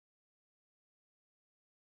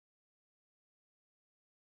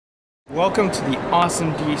Welcome to the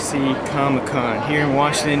awesome DC Comic-Con here in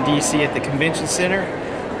Washington, D.C. at the Convention Center.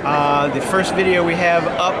 The first video we have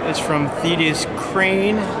up is from Theodus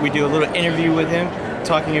Crane. We do a little interview with him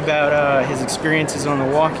talking about his experiences on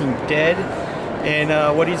The Walking Dead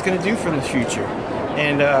and what he's going to do for the future.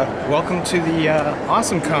 And welcome to the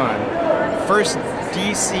Awesome Con, first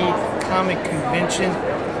DC comic convention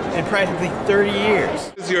in practically 30 years.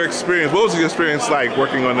 What was your experience? What was your experience like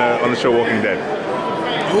working on the show Walking Dead?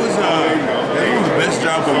 It was the best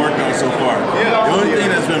job I've worked on so far. The only thing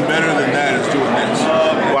that's been better than that is doing this.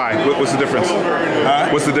 Why? What's the difference?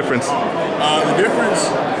 What's the difference? The difference,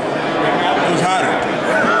 it was hotter.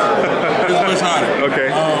 It was much hotter. Okay.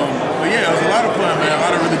 But yeah, it was a lot of fun, man. A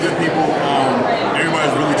lot of really good people.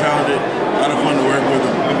 Everybody's really talented. A lot of fun to work with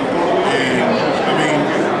them. And I mean,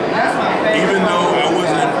 even though I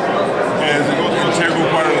wasn't as an integral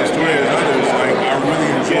part of the story as others, like I really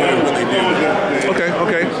enjoyed what they did.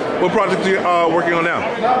 Okay. What projects are you working on now?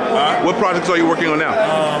 What projects are you working on now?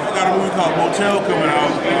 I got a movie called Motel coming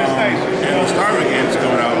out, and the Starving Games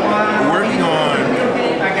coming out. We're working on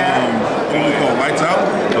a movie called Lights Out.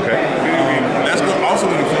 Okay. That's also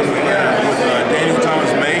going to be filmed with Daniel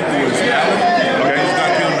Thomas May, who is Alan. Okay. He just got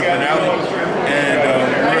killed in the finale. And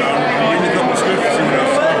I'm reading a couple of scripts to see what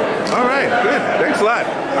else is on. All right, good. Thanks a lot.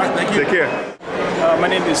 All right, thank you. Take care. My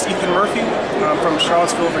name is Ethan Murphy. I'm from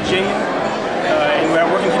Charlottesville, Virginia. And what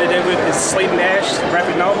I'm working here today with is Slate Ashe,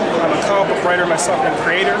 graphic novel. I'm a comic book writer myself and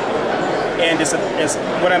creator. And it's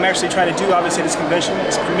what I'm actually trying to do, obviously, at this convention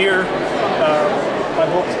is premiere my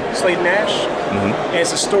book, Slate Ashe. And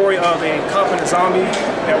it's a story of a cop and a zombie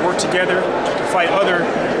that work together to fight other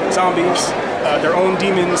zombies, their own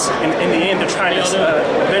demons, and in the end, they're trying to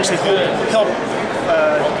eventually help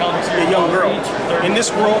a young girl. In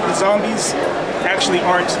this world, the zombies actually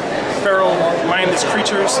aren't feral, mindless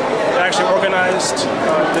creatures. They're actually organized.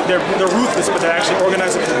 They're ruthless, but they're actually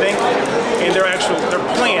organized into the bank. And their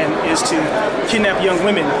plan is to kidnap young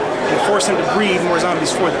women and force them to breed more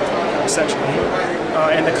zombies for them, essentially.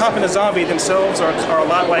 And the cop and the zombie themselves are a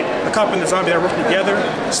lot like the cop and the zombie that work together.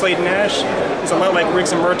 Slate Ashe is a lot like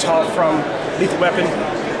Riggs and Murtaugh from Lethal Weapon.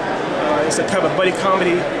 It's a kind of a buddy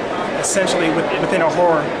comedy, essentially within a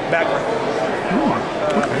horror background.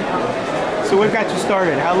 Okay. So what got you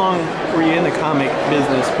started? How long were you in the comic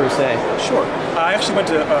business per se? Sure. I actually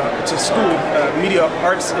went to school, media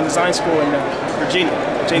arts and design school in Virginia,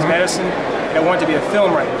 James Madison, and I wanted to be a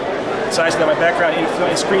film writer. So I actually got my background in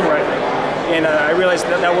screenwriting. And I realized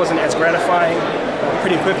that wasn't as gratifying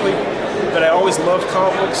pretty quickly. But I always loved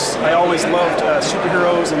comic books. I always loved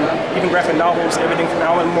superheroes and even graphic novels, everything from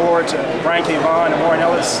Alan Moore to Brian K. Vaughan and Warren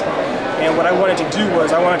Ellis. And what I wanted to do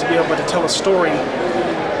was I wanted to be able to tell a story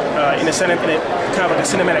in a kind of like a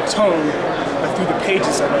cinematic tone, but through the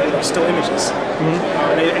pages of still images.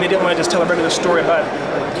 And I didn't want to just tell a regular story about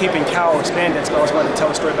cape and cow or spandex, but I also wanted to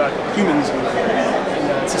tell a story about humans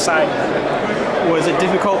and society. Was it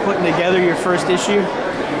difficult putting together your first issue?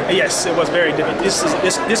 Yes, it was very difficult.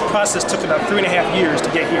 This process took about 3.5 years to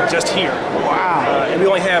get here, just here. Wow. And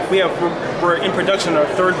we're in production on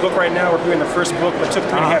our third book right now. We're doing the first book, but it took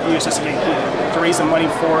 3.5 years just to get here, to raise some money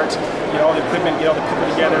for it, get all the equipment, get all the people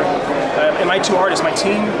together. And my two artists, my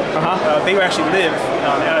team, they actually live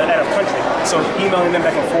out of country. So emailing them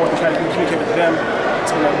back and forth and trying to communicate with them,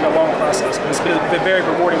 it's been a long process. But it's been a very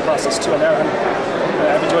rewarding process too. And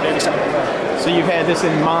I've enjoyed it every single day. So you've had this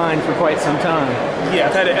in mind for quite some time? Yeah,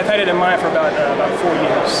 I've had it in mind for about 4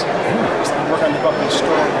 years. Just working on developing the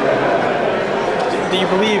story. Do you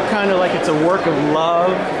believe kind of like it's a work of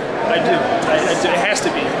love? I do. It has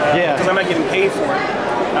to be. Yeah. Because I'm not getting paid for it.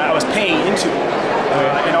 I was paying into it.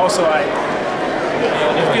 And also I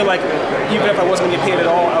feel like even if I wasn't going to get paid at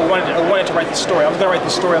all, I wanted to write the story. I was going to write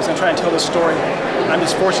the story. I was going to try and tell the story. I'm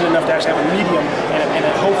just fortunate enough to actually have a medium and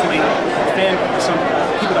hopefully some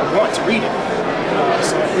people that want to read it.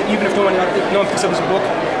 So even if no one picks up this book,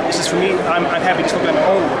 it's just for me. I'm happy just looking at my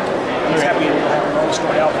own work. I'm just happy to have my own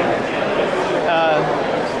story out there.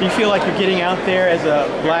 Do you feel like you're getting out there as a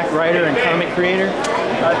black writer and comic creator?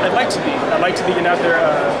 I'd like to be. I'd like to be getting out there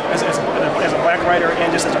as a black writer and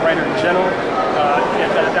just as a writer in general.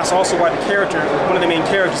 That's also why one of the main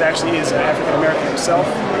characters actually is African American himself.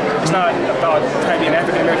 It's not about trying to be an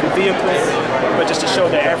African American vehicle, but just to show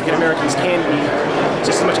that African Americans can be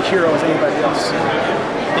just as much a hero as anybody else.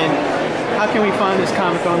 And how can we find this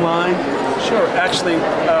comic online? Sure. Actually,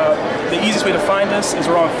 the easiest way to find us is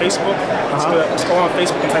we're on Facebook. Just go on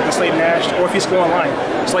Facebook and type in Slate Ashe, or if you just go online,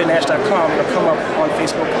 slateashe.com, it'll come up on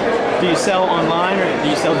Facebook. Do you sell online or do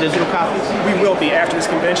you sell digital copies? We will be after this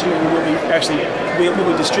convention. We will be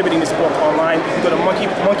we'll be distributing this book online. You can go to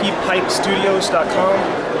monkeypipestudios.com,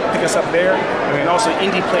 pick us up there, and also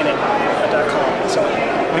indieplanet.com. So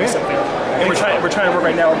pick us up there. And we're trying to work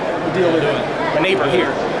right now to deal with a neighbor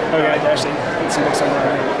here. To actually put some books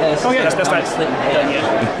online. Yeah, that's not done yet.